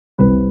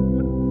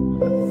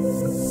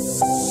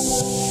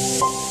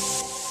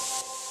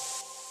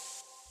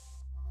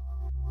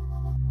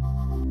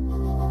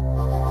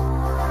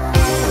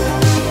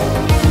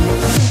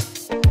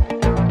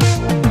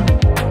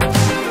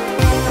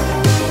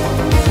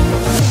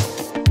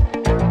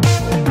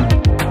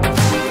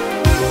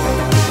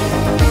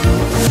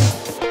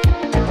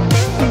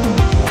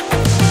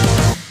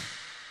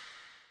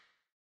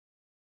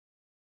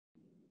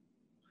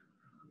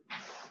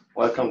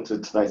welcome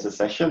to today's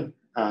session.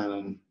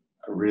 I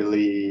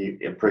really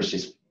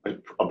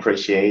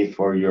appreciate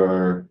for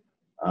your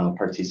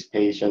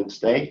participation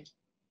today.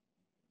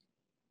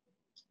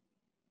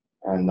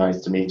 And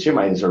nice to meet you.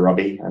 My name is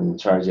Robbie. I'm in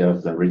charge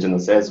of the regional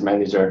sales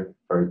manager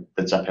for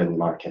the Japan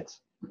market.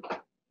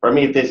 For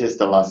me, this is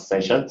the last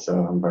session,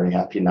 so I'm very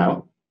happy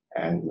now,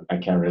 and I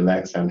can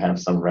relax and have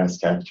some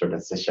rest after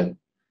the session.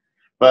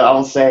 But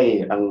I'll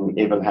say I'm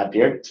even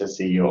happier to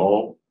see you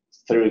all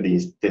through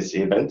this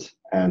event,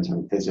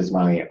 and this is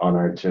my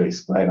honor to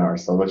explain our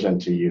solution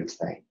to you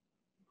today.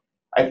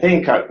 I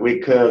think we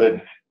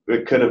could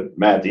have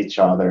met each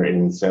other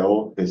in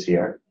Seoul this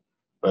year,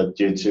 but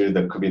due to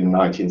the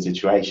COVID-19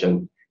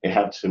 situation, we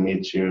have to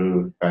meet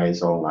you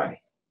guys online.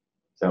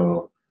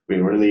 So we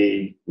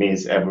really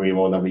miss every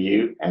one of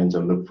you and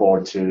look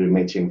forward to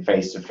meeting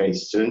face to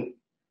face soon.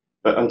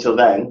 But until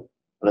then,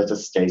 let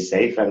us stay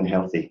safe and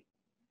healthy.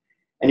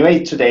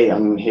 Anyway, today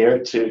I'm here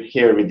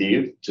with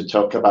you to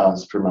talk about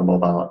Suprema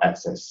Mobile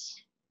Access.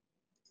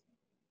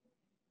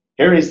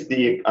 Here is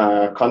the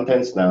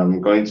contents that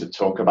I'm going to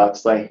talk about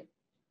today.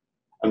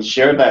 I'm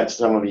sure that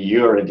some of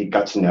you already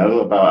got to know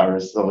about our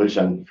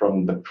solution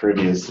from the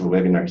previous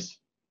webinars.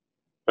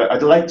 But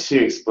I'd like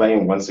to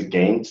explain once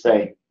again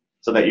today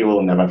so that you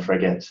will never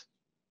forget.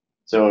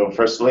 So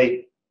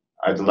firstly,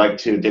 I'd like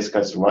to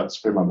discuss what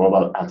Suprema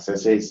Mobile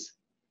Access is.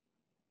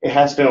 It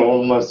has been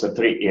almost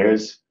 3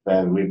 years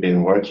that we've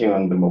been working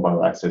on the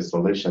mobile access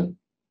solution.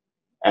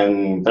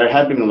 And there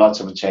have been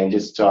lots of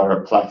changes to our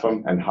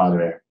platform and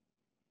hardware.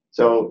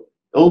 So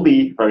it'll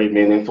be very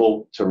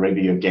meaningful to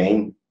review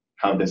again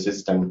how the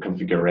system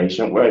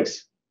configuration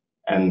works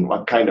and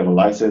what kind of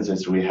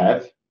licenses we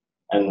have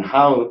and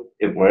how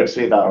it works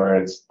with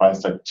our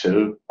Spyster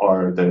 2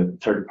 or the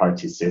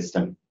third-party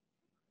system.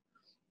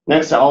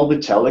 Next, I'll be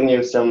telling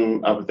you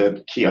some of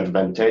the key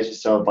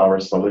advantages of our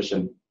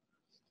solution,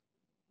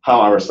 how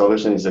our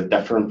solution is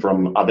different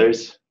from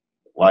others,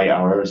 why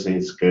ours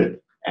is good,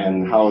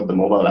 and how the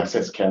mobile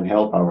access can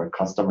help our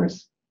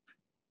customers.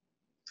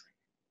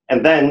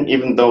 And then,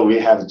 even though we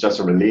have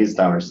just released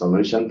our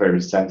solution very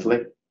recently,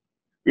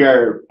 we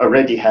are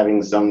already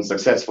having some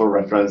successful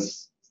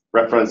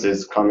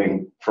references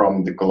coming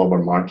from the global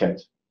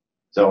market.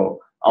 So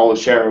I'll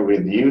share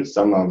with you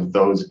some of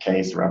those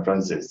case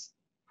references.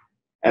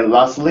 And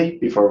lastly,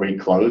 before we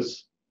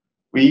close,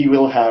 we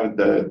will have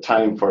the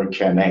time for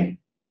Q&A.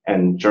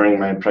 And during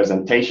my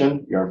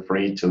presentation, you're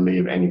free to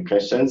leave any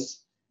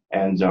questions,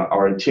 and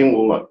our team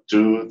will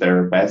do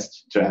their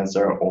best to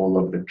answer all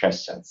of the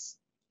questions.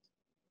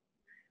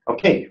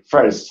 Okay,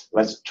 first,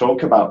 let's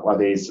talk about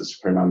what is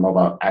Suprema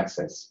Mobile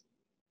Access.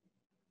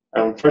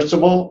 First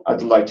of all,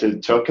 I'd like to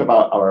talk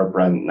about our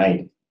brand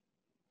name.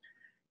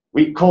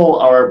 We call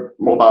our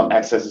mobile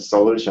access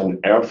solution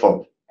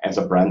AirFop as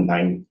a brand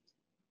name.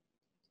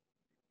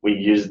 We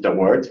use the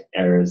word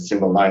Air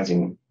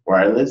symbolizing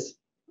wireless,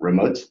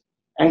 remote,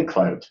 and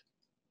cloud,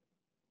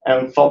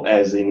 and FOB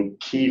as in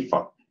key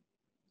fob.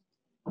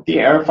 The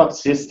AirFop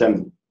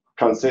system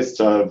consists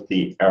of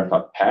the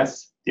AirFop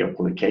Pass, the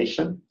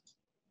application,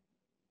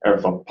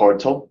 AirFop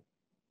Portal,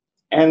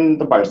 and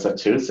the Barsa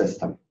 2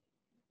 system.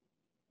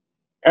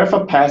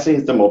 AirFop Pass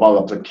is the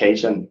mobile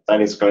application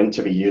that is going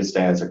to be used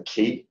as a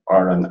key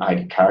or an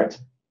ID card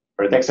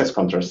for the access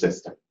control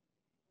system.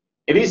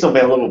 It is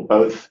available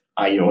both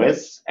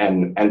iOS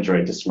and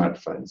Android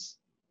smartphones.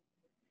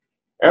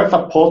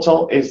 AirFop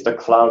Portal is the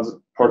cloud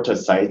portal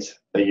site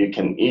that you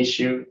can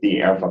issue the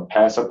AirFop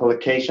Pass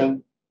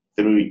application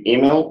through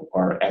email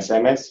or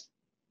SMS,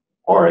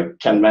 or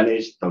can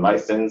manage the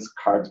license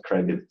card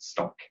credit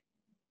stock.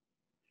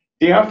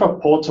 The AirFop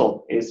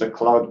Portal is a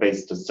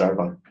cloud-based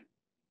server.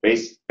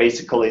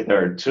 Basically,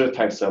 there are 2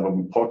 types of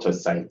portal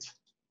sites.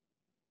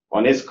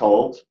 One is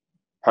called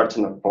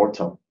Partner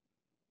Portal.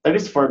 That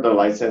is for the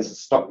license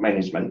stock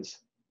management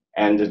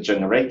and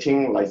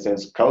generating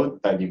license code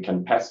that you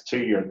can pass to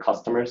your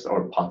customers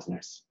or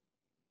partners.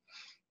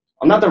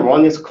 Another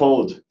one is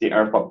called the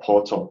AirFop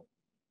Portal.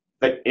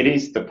 It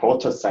is the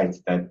portal site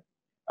that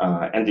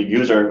and the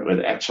user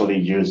will actually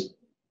use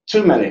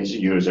to manage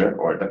user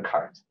or the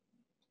card.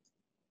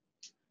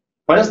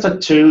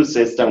 Barsa 2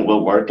 system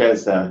will work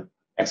as an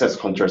access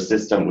control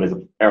system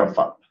with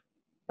AirFop.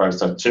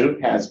 Barsa 2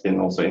 has been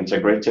also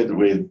integrated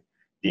with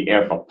the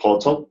AirFop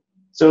Portal.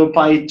 So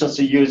by just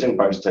using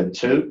Barsa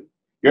 2,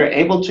 you're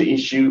able to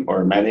issue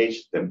or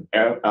manage the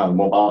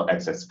mobile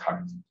access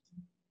card.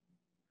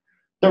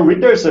 The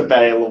readers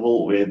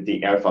available with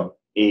the AirFop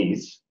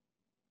is,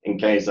 in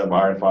case of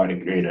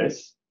RFID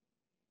readers,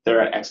 there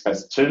are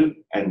Express 2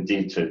 and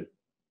D2.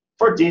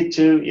 For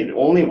D2, it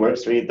only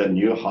works with the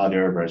new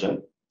hardware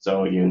version,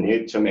 so you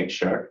need to make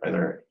sure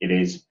whether it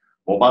is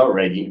mobile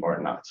ready or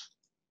not.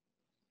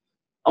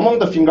 Among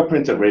the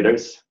fingerprint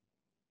readers,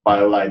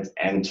 BioLite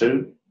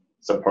N2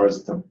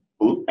 supports the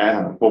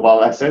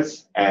mobile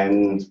access,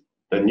 and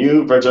the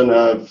new version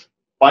of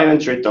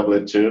BioEntry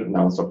W2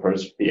 now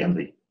supports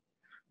BLE.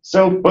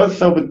 So both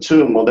of the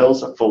 2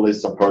 models fully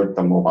support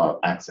the mobile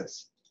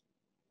access.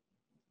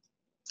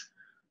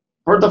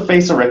 For the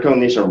face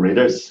recognition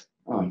readers,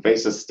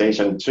 Face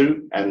Station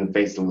 2 and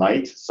Face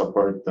Lite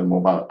support the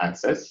mobile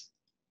access.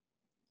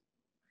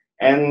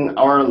 And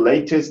our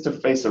latest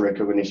face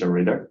recognition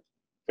reader,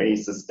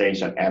 Face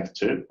Station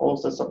F2,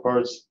 also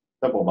supports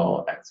the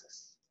mobile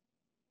access.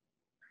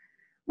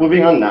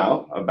 Moving on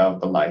now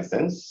about the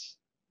license.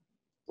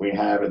 We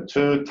have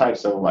two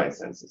types of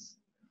licenses.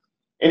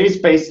 It is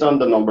based on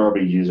the number of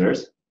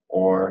users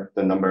or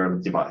the number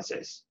of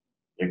devices.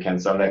 You can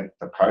select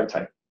the card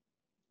type.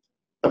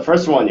 The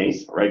first one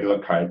is regular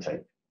card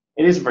type.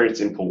 It is a very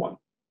simple one.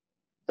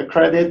 The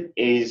credit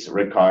is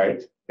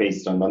required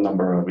based on the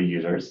number of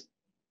users.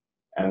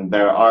 And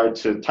there are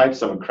two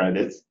types of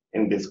credits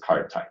in this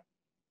card type.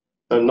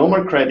 The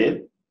normal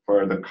credit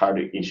for the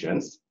card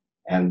issuance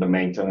and the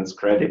maintenance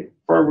credit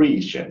for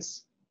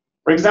reissuance.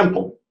 For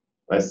example,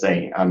 let's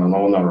say I'm an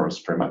owner of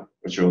Suprema,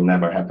 which will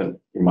never happen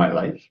in my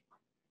life.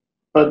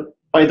 But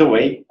by the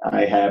way,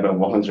 I have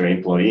 100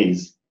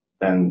 employees,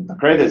 then the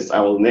credits I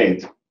will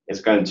need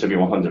is going to be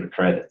 100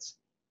 credits.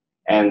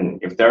 And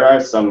if there are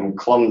some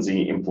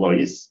clumsy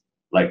employees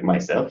like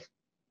myself,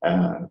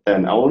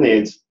 then I will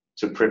need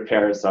to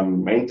prepare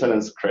some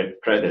maintenance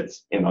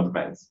credits in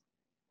advance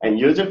and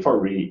use it for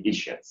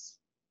reissuance.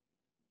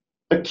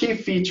 The key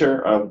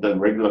feature of the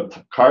regular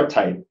card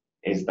type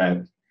is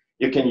that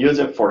you can use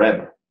it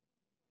forever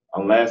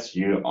unless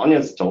you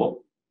uninstall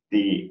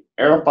the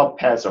AirPod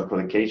Pass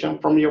application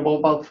from your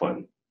mobile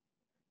phone.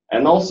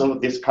 And also,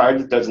 this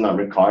card does not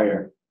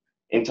require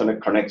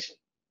internet connection.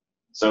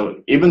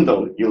 So even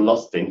though you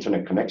lost the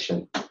internet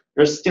connection,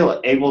 you're still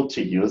able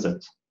to use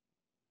it.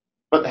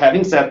 But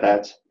having said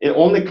that, it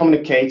only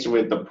communicates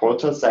with the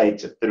portal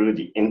site through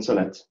the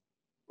internet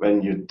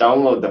when you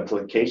download the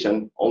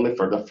application only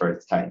for the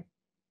first time.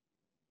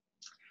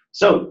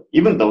 So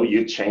even though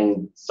you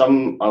change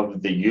some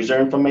of the user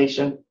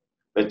information,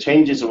 the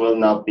changes will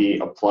not be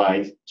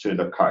applied to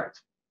the card.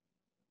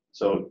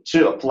 So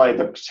to apply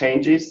the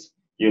changes,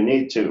 you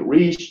need to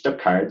reissue the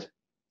card.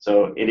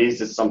 So it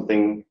is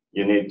something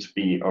you need to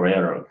be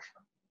aware of.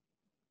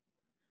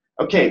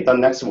 Okay, the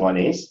next one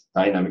is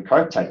dynamic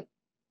card type.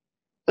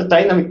 The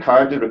dynamic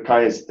card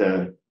requires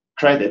the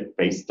credit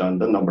based on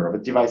the number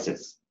of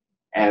devices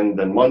and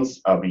the months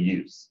of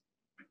use.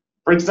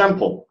 For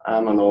example,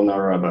 I'm an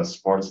owner of a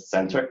sports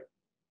center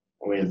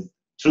with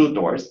 2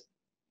 doors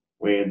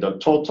with a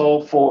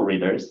total 4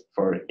 readers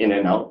for in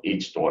and out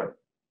each door.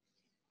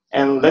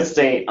 And let's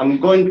say I'm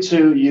going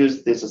to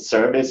use this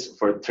service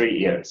for 3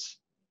 years,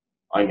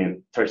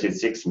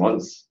 36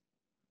 months.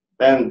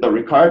 Then the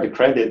required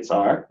credits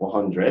are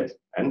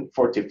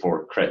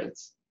 144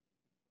 credits.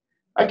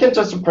 I can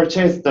just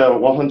purchase the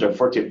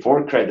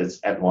 144 credits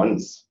at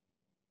once,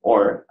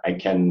 or I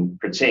can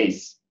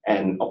purchase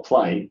and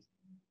apply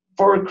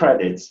 4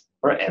 credits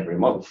for every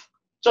month,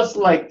 just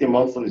like the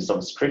monthly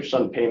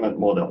subscription payment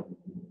model.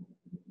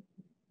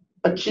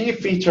 The key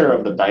feature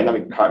of the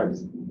dynamic card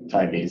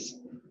type is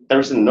there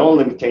is no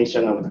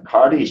limitation of the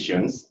card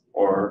issuance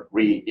or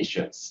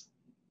reissuance.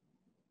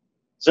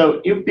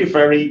 So it would be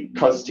very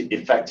cost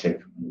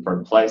effective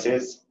for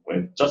places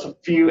with just a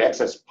few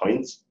access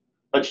points,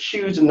 but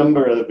huge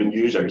number of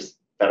users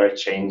that are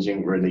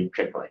changing really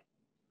quickly,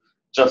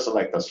 just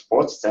like the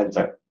sports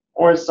center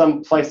or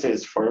some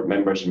places for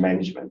membership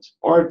management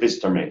or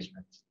visitor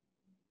management.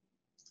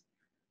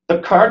 The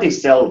card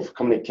itself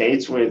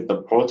communicates with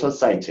the portal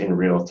site in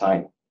real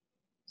time.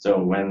 So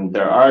when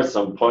there are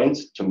some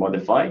points to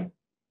modify,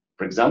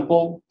 for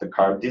example, the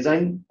card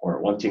design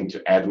or wanting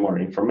to add more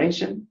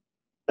information,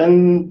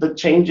 then the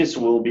changes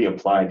will be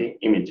applied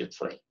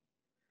immediately.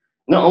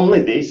 Not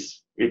only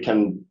this, you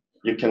can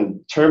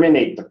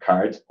terminate the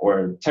card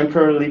or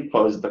temporarily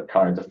pause the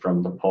card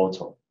from the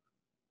portal.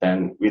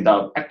 Then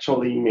without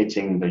actually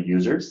meeting the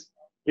users,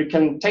 you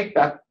can take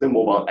back the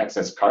mobile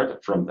access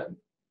card from them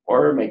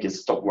or make it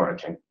stop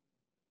working.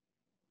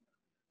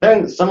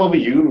 Then some of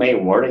you may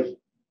worry,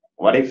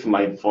 what if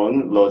my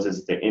phone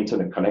loses the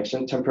internet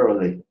connection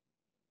temporarily?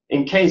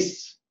 In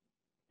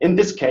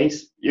this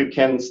case, you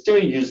can still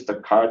use the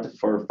card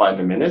for 5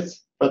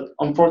 minutes, but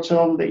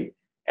unfortunately,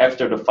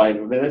 after the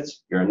 5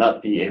 minutes, you'll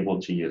not be able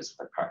to use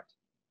the card.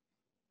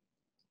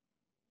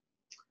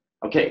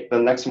 Okay, the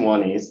next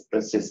one is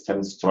the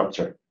system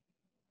structure.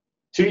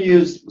 To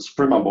use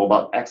Suprema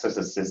Mobile Access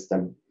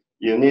system,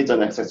 you need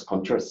an access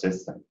control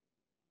system.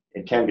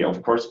 It can be,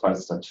 of course,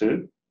 Barista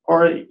 2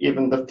 or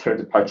even the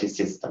third-party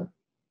system.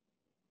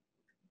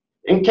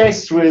 In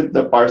case with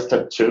the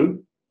Barista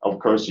 2, of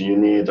course, you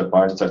need a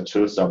Barista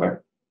 2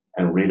 server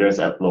and readers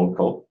at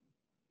local.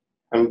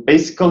 And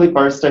basically,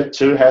 Barista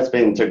 2 has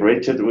been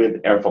integrated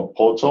with AirPod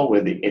Portal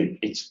with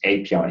its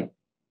API.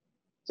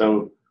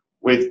 So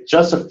with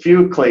just a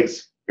few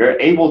clicks, you're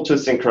able to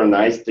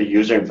synchronize the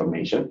user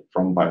information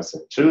from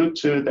Barista 2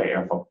 to the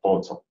AirPod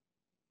Portal.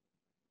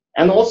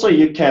 And also,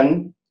 you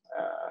can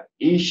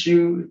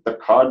issue the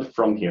card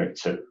from here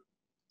too.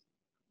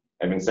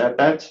 Having said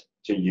that,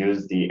 to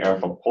use the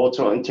AirPod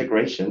Portal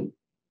integration,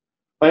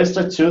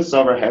 Barista 2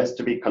 server has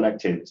to be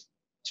connected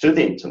to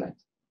the internet,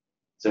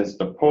 since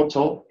the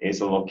portal is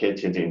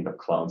located in the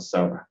cloud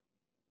server.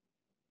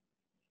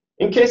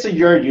 In case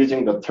you're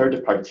using the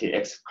third-party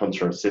access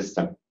control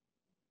system,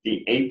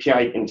 the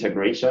API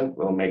integration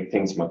will make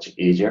things much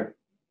easier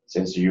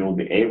since you'll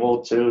be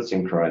able to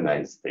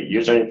synchronize the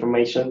user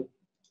information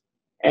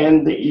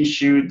and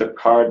issue the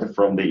card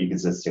from the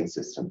existing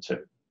system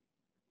too.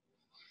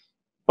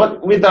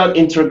 But without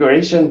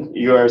integration,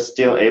 you are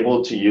still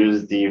able to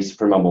use the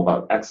Suprema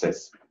Mobile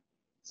Access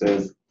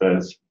since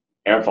the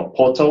Alpha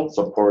portal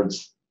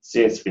supports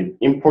CSV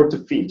import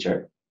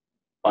feature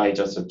by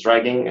just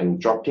dragging and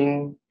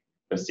dropping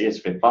the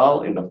CSV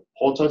file in the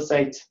portal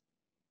site.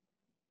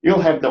 You'll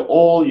have the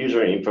all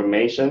user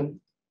information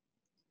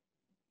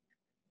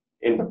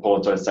in the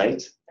portal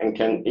site and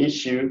can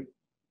issue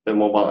the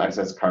mobile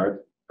access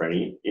card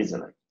very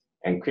easily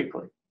and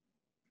quickly.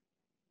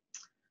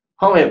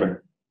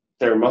 However,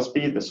 there must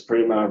be the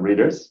Suprema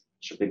readers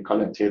should be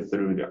connected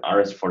through the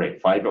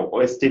RS-485 or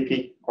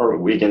OSTP or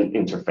WIGAN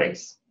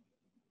interface,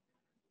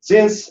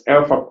 since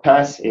Alpha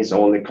Pass is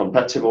only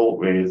compatible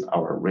with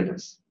our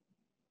readers.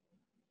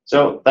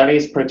 So that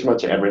is pretty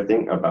much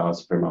everything about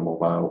Suprema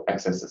Mobile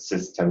Access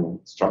system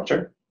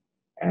structure.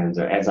 And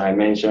as I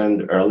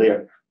mentioned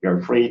earlier,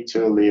 you're free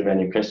to leave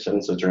any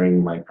questions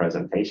during my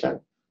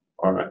presentation,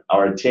 or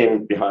our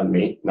team behind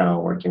me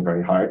now working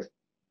very hard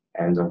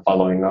and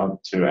following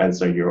up to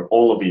answer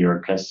all of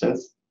your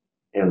questions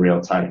in real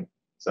time.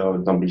 So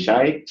don't be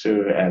shy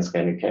to ask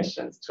any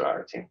questions to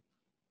our team.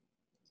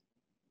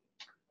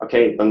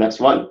 Okay, the next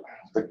one,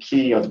 the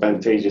key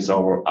advantages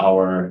of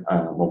our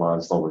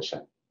mobile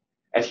solution.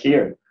 And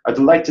here, I'd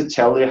like to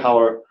tell you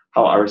how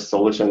our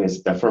solution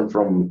is different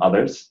from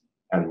others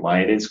and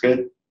why it is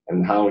good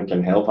and how it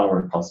can help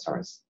our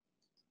customers.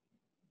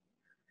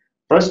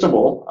 First of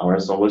all, our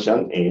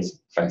solution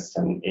is fast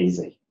and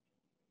easy.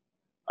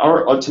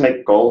 Our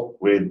ultimate goal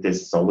with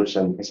this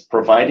solution is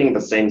providing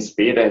the same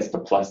speed as the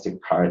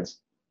plastic cards,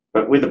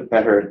 but with a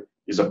better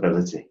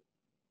usability.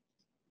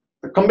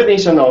 The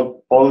combination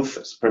of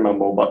both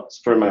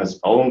Suprema's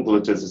own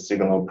Bluetooth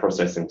signal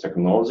processing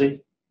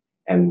technology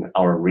and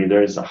our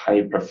reader's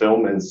high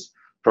performance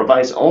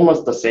provides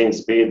almost the same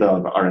speed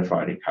of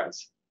RFID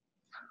cards.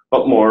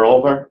 But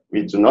moreover,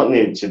 we do not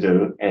need to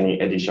do any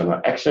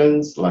additional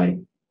actions like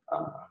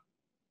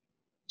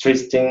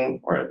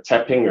twisting or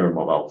tapping your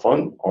mobile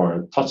phone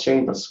or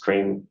touching the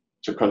screen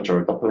to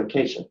control the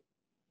application.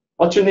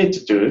 What you need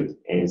to do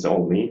is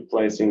only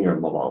placing your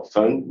mobile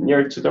phone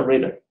near to the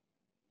reader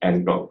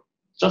and go,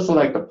 just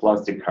like the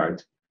plastic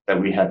card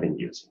that we have been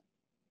using.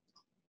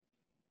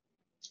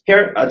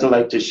 Here, I'd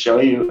like to show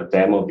you a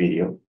demo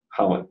video,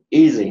 how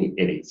easy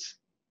it is.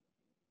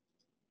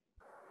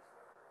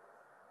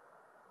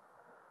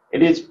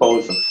 It is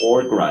both a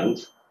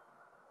foreground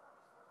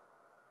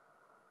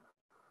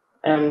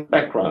and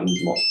background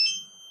mode.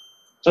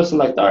 Just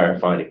like the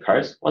RFID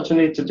cards, what you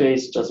need to do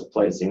is just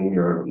placing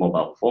your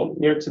mobile phone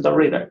near to the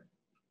reader.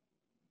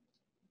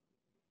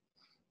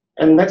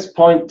 And next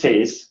point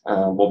is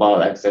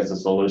mobile access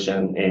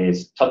solution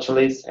is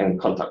touchless and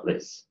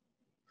contactless.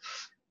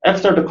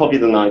 After the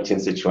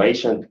COVID-19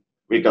 situation,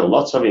 we got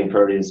lots of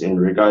inquiries in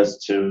regards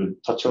to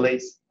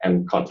touchless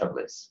and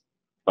contactless.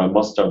 But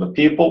most of the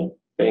people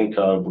think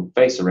of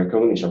face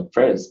recognition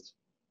first.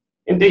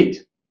 Indeed,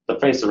 the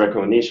face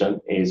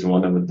recognition is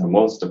one of the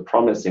most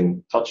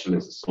promising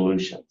touchless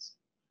solutions.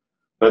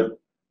 But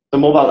the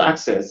mobile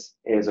access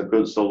is a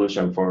good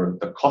solution for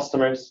the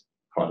customers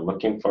who are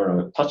looking for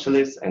a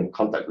touchless and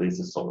contactless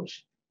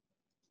solution.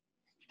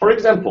 For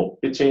example,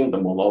 between the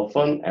mobile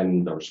phone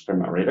and the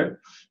Suprema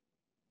reader,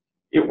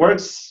 it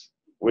works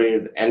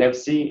with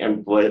NFC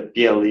and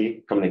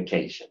BLE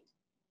communication.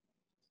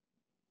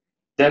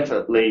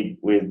 Definitely,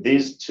 with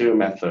these two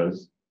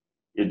methods,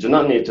 you do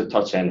not need to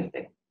touch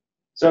anything.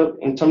 So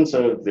in terms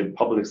of the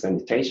public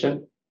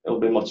sanitation, it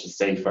will be much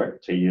safer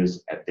to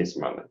use at this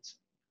moment.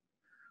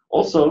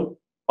 Also,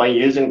 by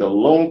using the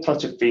long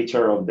touch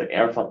feature of the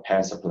Alpha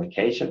Pass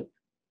application,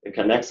 you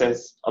can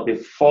access a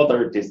bit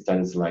further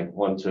distance, like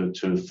 1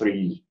 to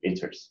 3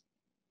 meters.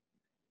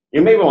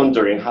 You may be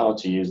wondering how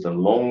to use the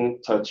long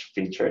touch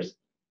features,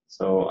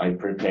 so I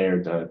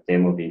prepared a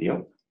demo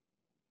video.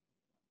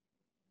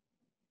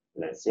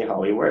 Let's see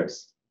how it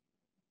works.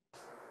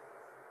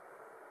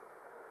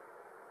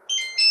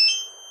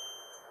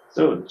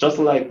 So just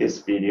like this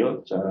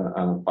video,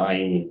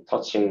 by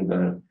touching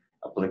the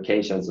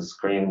application's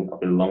screen a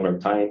bit longer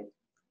time,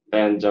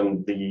 then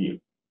the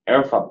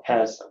Alpha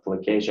Pass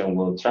application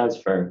will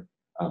transfer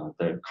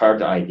the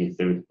card ID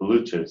through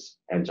Bluetooth,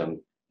 and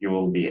you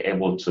will be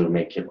able to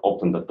make it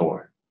open the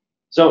door.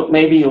 So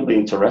maybe it'll be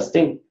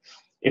interesting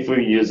if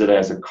we use it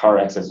as a car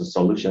access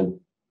solution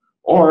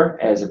or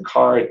as a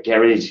car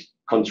garage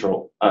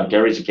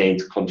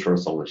gate control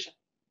solution.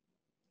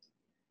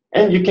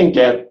 And you can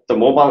get the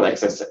mobile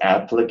access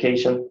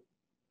application.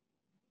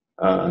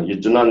 You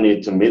do not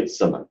need to meet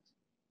someone.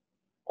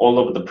 All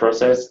of the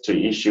process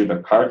to issue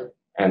the card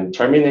and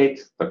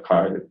terminate the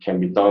card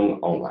can be done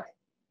online.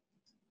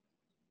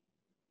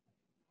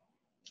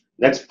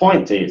 Next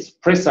point is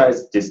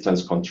precise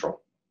distance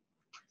control.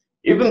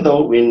 Even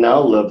though we now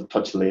love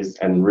touchless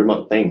and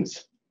remote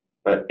things,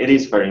 but it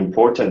is very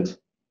important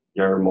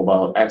your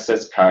mobile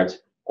access card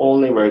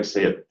only works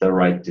at the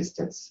right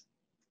distance.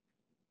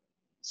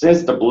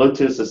 Since the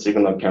Bluetooth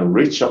signal can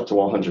reach up to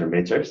 100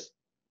 meters,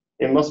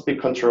 it must be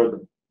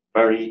controlled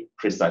very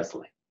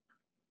precisely.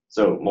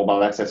 So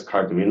mobile access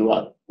card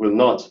will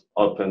not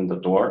open the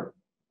door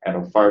at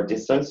a far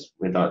distance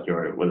without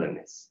your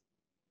willingness.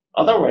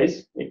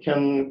 Otherwise, it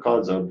can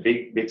cause a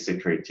big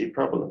security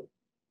problem.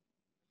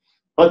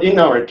 But in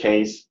our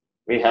case,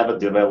 we have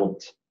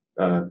developed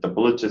the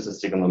Bluetooth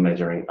signal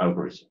measuring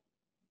algorithm.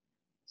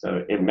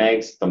 So it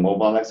makes the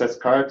mobile access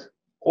card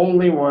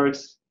only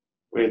works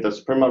with the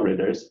Suprema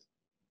readers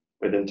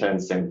within 10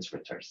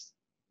 centimeters.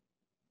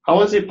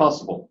 How is it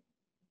possible?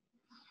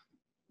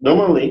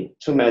 Normally,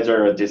 to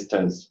measure a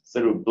distance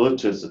through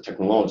Bluetooth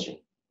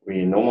technology,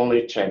 we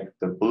normally check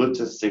the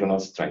Bluetooth signal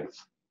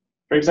strength.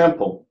 For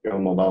example, your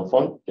mobile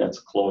phone gets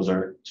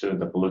closer to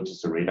the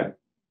Bluetooth reader,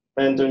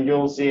 then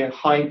you'll see a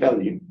high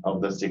value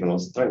of the signal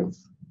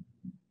strength.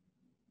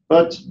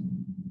 But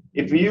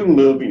if you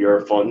move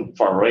your phone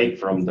far away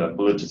from the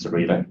Bluetooth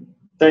reader,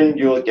 then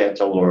you'll get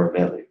a lower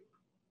value.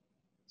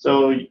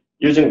 So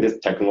using this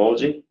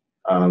technology,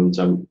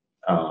 the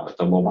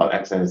mobile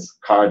access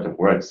card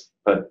works,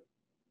 but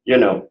you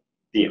know,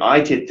 the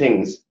IT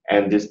things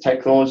and this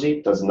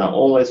technology does not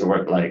always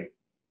work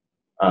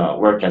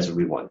as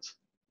we want.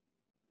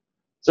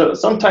 So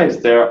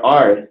sometimes there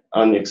are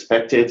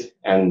unexpected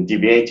and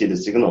deviated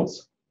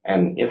signals,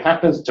 and it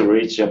happens to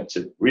reach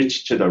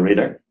to the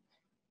reader.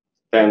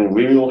 Then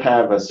we will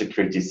have a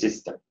security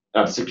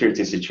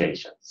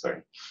situation.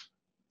 Sorry.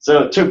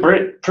 So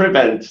to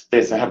prevent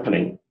this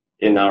happening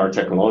in our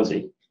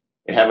technology,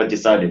 we have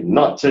decided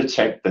not to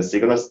check the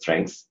signal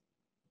strength,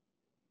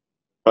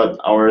 but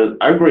our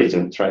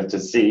algorithm tries to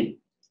see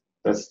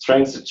the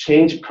strength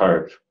change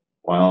curve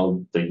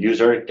while the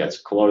user gets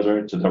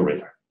closer to the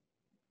reader.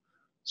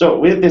 So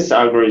with this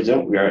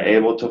algorithm, we are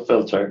able to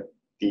filter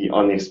the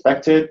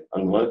unexpected,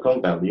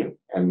 unwelcome value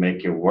and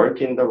make it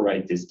work in the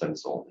right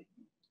distance only.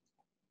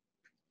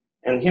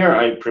 And here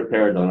I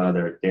prepared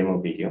another demo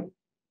video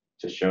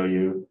to show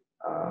you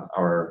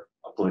our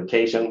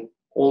application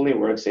only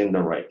works in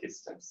the right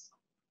distance.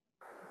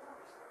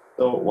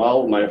 So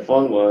while my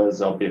phone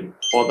was a bit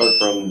further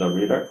from the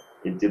reader,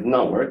 it did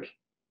not work.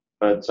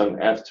 But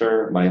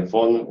after my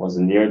phone was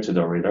near to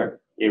the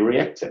reader, it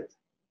reacted.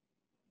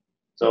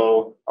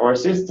 So our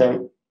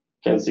system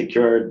can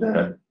secure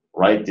the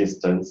right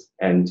distance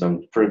and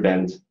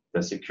prevent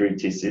the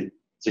security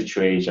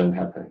situation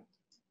happening.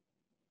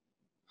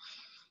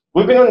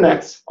 Moving on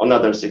next,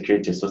 another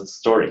security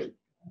story.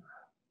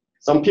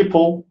 Some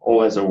people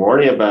always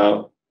worry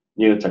about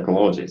new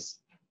technologies,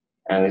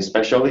 and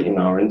especially in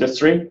our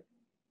industry,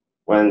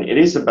 when it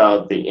is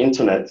about the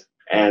internet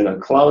and a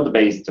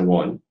cloud-based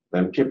one,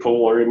 then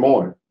people worry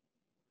more.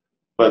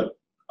 But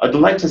I'd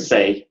like to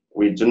say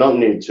we do not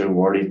need to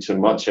worry too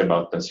much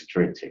about the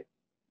security,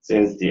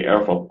 since the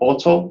Alpha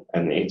portal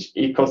and each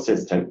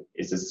ecosystem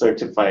is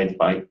certified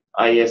by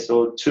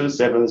ISO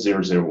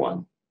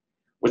 27001,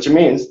 which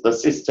means the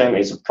system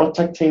is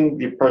protecting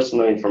the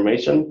personal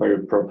information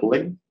very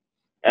properly,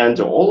 and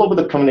all of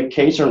the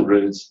communication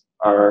routes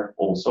are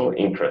also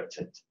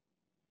encrypted.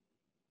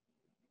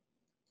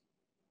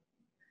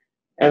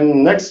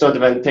 And next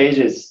advantage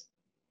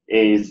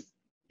is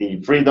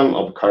the freedom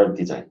of card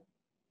design.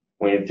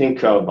 When you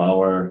think of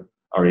our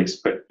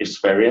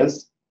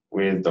experience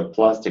with the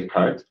plastic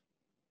card,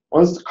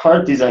 once the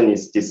card design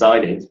is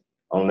decided,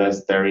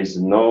 unless there is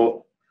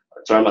no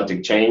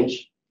dramatic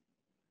change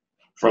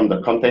from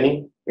the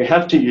company, we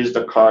have to use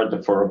the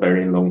card for a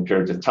very long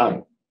period of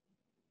time.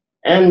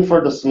 And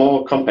for the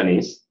small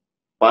companies,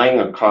 buying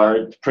a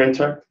card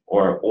printer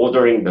or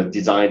ordering the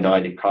designed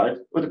ID card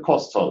would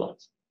cost a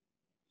lot.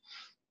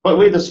 But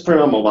with the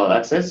Suprema Mobile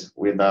Access,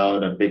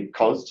 without a big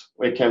cost,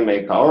 we can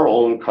make our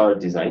own card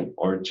design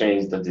or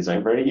change the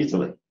design very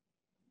easily.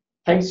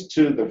 Thanks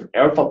to the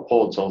Alpha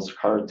Portal's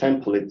card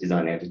template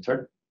design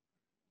editor,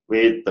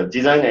 with the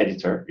design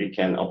editor, we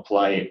can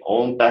apply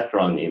own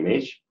background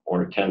image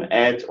or can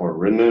add or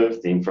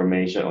remove the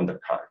information on the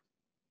card.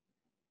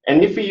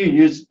 And if you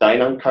use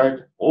dynamic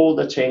card, all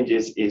the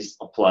changes is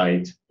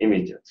applied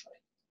immediately.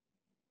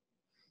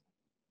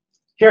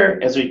 Here,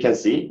 as you can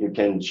see, you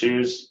can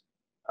choose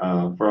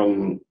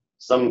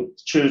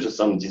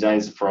some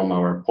designs from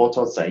our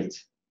portal site,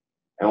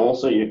 and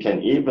also you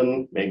can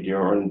even make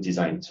your own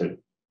design too.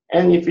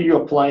 And if you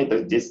apply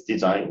this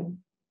design,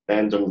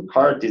 then the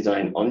card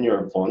design on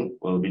your phone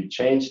will be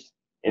changed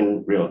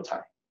in real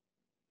time.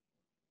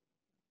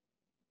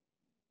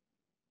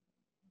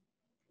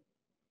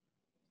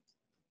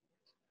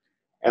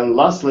 And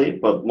lastly,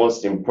 but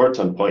most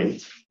important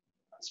point,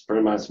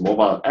 Suprema's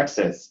mobile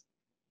access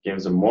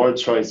gives more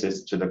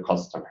choices to the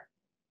customer.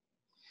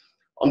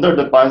 Under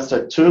the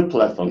Biostat 2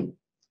 platform,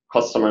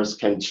 customers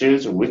can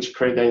choose which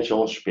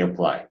credential should be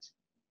applied.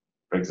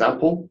 For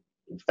example,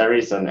 if there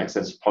is an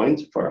access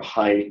point for a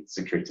high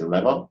security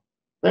level,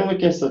 then we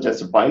can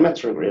suggest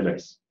biometric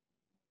readers.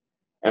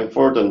 And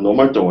for the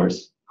normal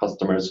doors,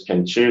 customers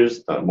can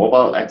choose the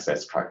mobile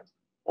access card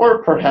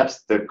or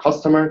perhaps the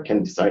customer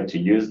can decide to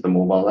use the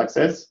mobile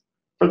access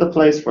for the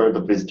place for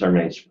the visitor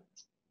management.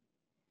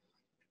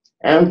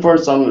 And for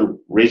some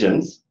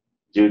regions,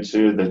 due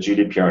to the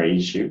GDPR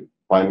issue,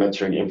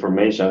 biometric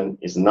information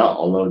is not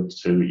allowed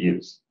to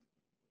use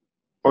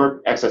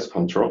for access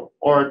control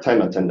or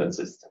time attendance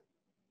system.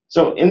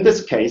 So in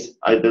this case,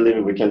 I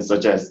believe we can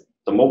suggest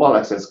the mobile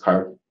access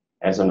card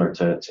as an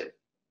alternative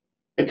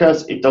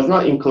because it does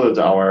not include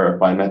our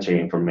biometric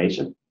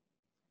information,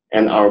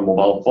 and our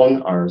mobile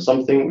phone are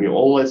something we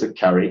always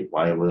carry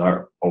while we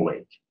are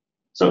awake.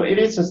 So it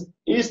is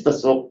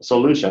the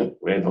solution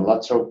with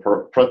lots of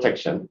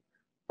protection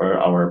for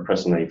our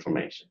personal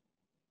information.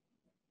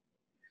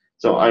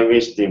 So I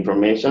wish the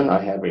information I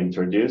have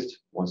introduced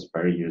was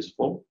very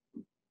useful.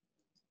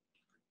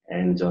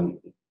 And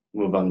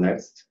move on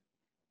next.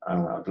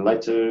 I'd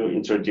like to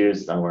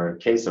introduce our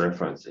case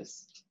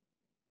references.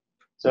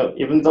 So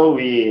even though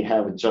we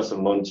have just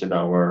launched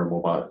our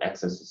mobile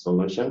access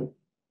solution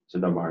to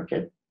the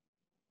market,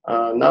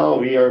 now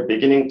we are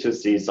beginning to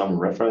see some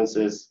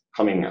references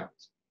coming out.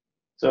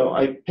 So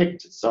I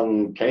picked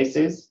some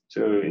cases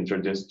to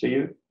introduce to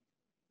you,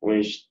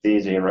 which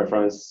these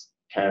references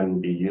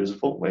can be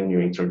useful when you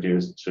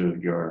introduce to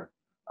your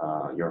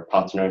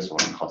partners or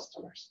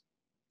customers.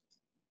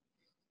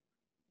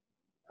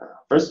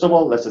 First of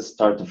all, let's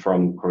start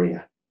from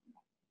Korea.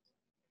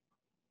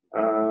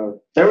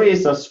 There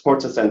is a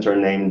sports center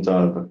named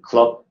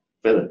Club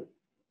Philip,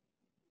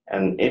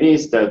 and it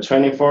is the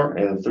 24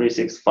 and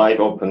 365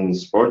 open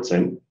sports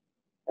team,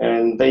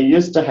 and they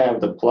used to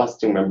have the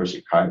plastic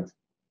membership card.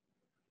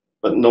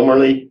 But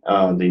normally,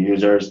 the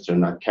users do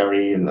not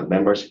carry the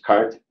membership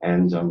card,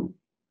 and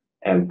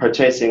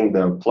purchasing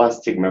the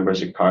plastic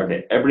membership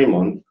card every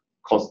month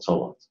costs a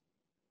lot.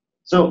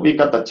 So we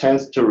got the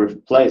chance to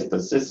replace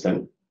the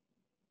system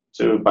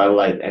to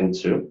BioLite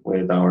N2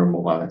 with our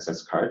mobile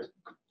access card.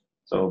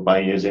 So by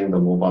using the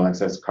mobile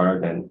access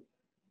card and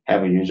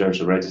have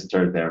users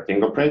register their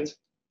fingerprint,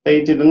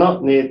 they did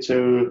not need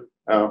to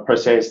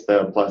purchase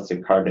the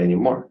plastic card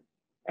anymore,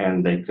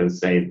 and they could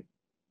save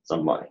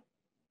some money.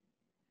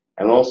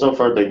 And also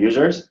for the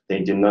users,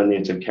 they did not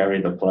need to carry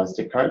the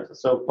plastic card,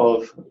 so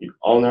both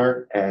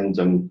owner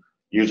and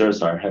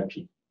users are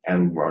happy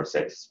and more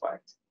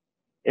satisfied.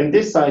 In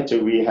this site,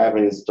 we have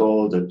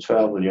installed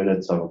 12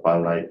 units of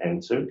BioLite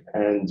N2,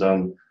 and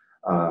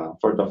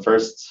for the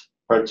first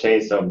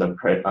purchase of the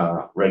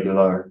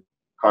regular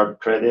card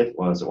credit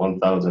was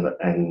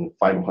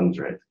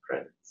 1,500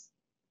 credits.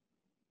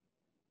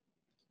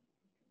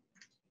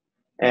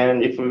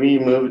 And if we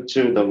move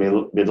to the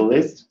Middle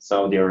East,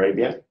 Saudi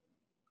Arabia,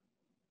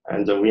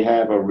 and we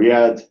have a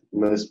Riyadh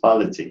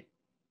municipality,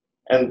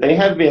 and they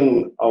have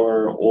been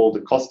our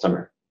old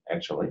customer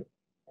actually,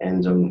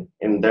 and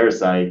in their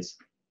sites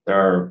there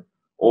are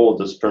all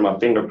the Suprema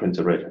fingerprint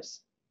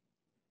readers.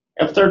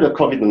 After the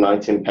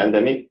COVID-19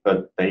 pandemic,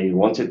 but they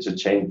wanted to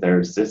change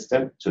their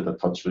system to the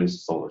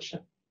touchless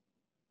solution.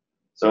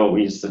 So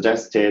we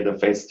suggested the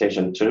Face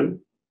Station 2,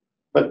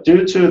 but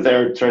due to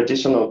their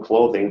traditional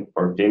clothing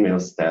for female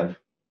staff,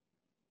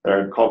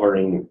 they're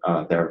covering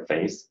their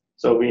face.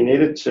 So we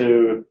needed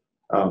to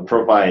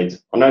provide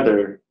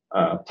another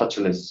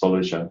touchless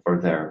solution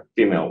for their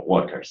female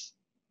workers.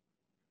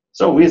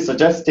 So we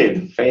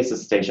suggested Face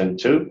Station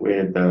 2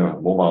 with the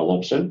mobile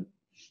option,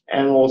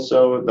 and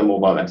also the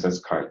mobile access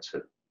card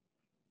too.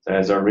 So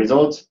as a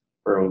result,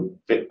 for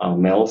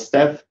male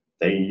staff,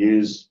 they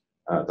use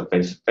the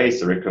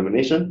face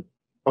recognition,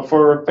 but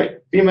for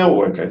female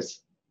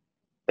workers,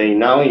 they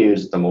now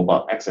use the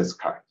mobile access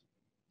card.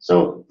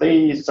 So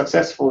they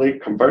successfully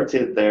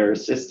converted their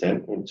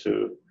system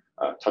into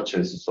a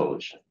touchless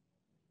solution.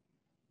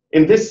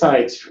 In this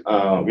site,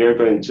 we are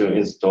going to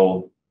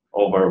install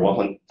over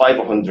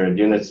 500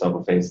 units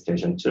of Face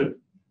Station 2.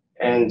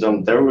 And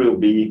there will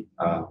be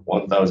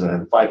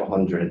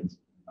 1,500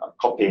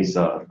 copies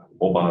of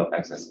mobile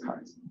access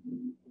cards.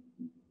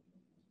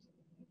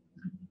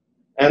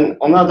 And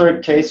another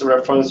case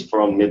reference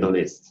from Middle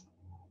East,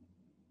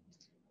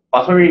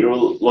 Bahari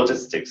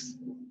Logistics,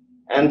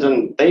 and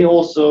they're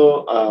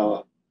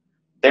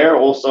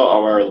also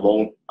our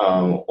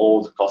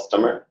old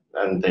customer,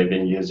 and they've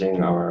been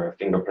using our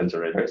fingerprint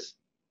readers,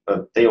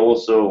 but they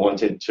also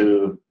wanted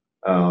to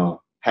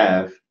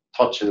have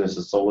touchless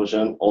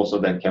solution also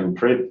that can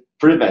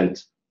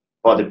prevent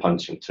body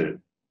punching too.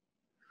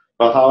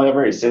 But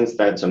however, it seems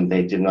that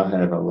they did not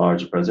have a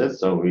large budget,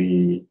 so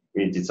we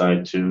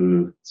decided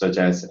to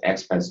suggest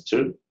XPass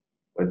 2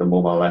 with the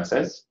mobile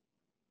access.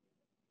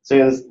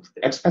 Since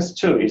XPass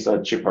 2 is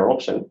a cheaper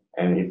option,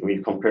 and if we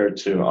compare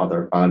to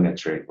other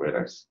biometric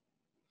readers.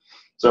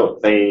 So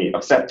they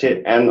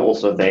accepted, and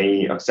also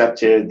they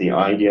accepted the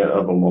idea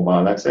of a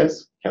mobile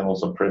access can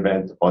also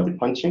prevent body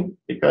punching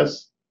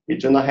because we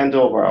do not hand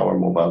over our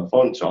mobile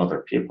phone to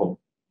other people.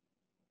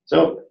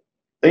 So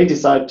they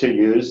decide to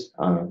use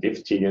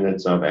 50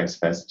 units of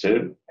XPass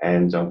 2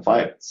 and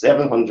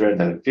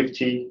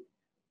 750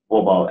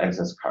 mobile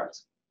access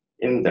cards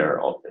in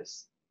their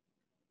office.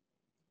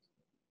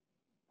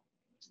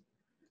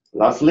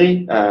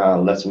 Lastly,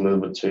 let's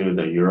move to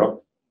the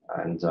Europe.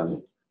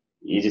 And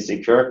Easy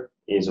Secure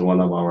is one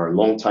of our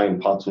longtime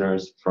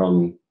partners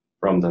from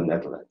the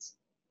Netherlands.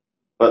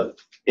 But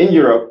in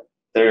Europe,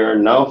 they are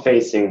now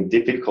facing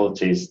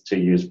difficulties to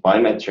use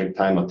biometric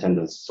time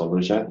attendance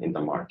solution in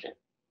the market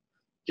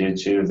due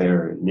to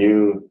their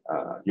new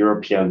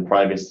European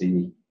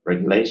privacy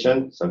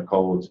regulation,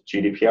 so-called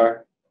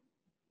GDPR.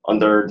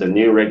 Under the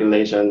new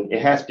regulation,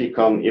 it has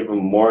become even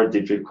more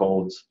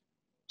difficult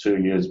to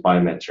use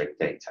biometric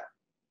data.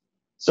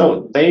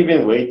 So they've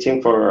been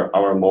waiting for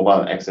our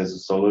mobile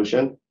access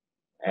solution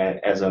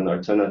as an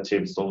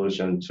alternative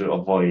solution to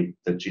avoid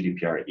the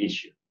GDPR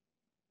issue.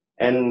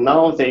 And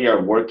now they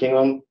are working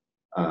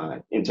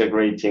on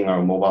integrating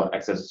our mobile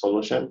access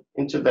solution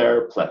into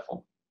their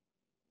platform.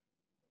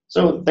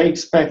 So they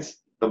expect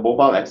the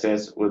mobile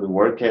access will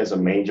work as a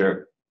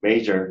major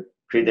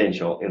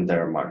credential in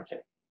their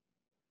market.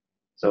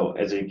 So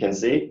as you can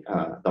see,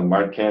 the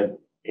market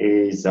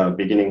is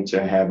beginning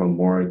to have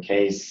more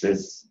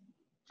cases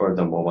for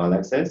the mobile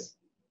access.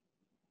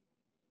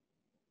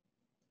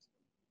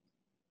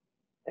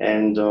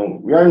 And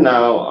we are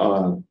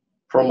now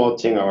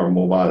promoting our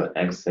mobile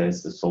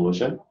access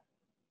solution.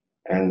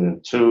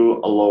 And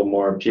to allow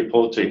more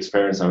people to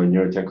experience our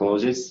new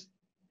technologies,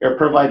 we're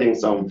providing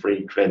some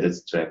free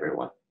credits to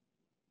everyone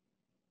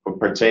who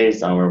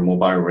purchase our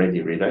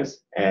mobile-ready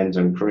readers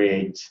and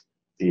create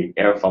the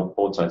AirFab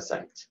portal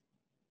site.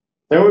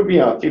 There will be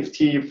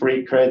 50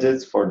 free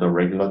credits for the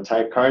regular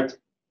type card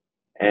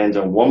and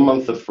 1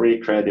 month of free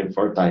credit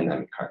for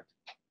dynamic card.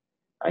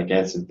 I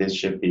guess this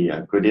should be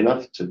good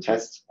enough to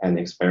test and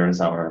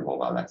experience our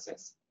mobile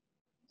access.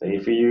 So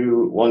if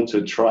you want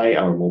to try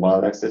our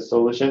mobile access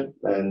solution,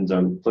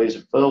 then please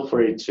feel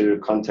free to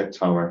contact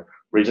our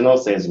regional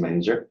sales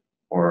manager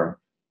or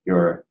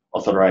your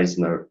authorized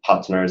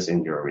partners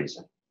in your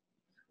region.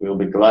 We will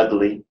be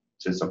gladly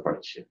to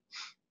support you.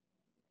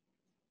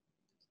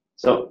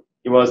 So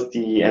it was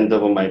the end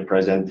of my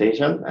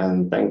presentation,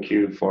 and thank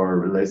you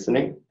for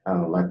listening.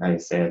 Like I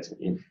said,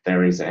 if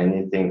there is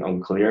anything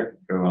unclear,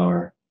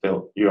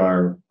 you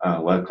are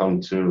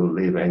welcome to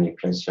leave any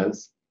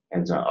questions,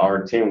 and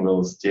our team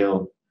will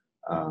still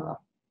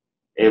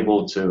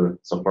able to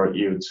support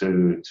you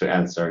to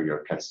answer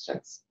your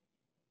questions.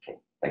 Okay,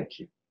 thank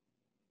you.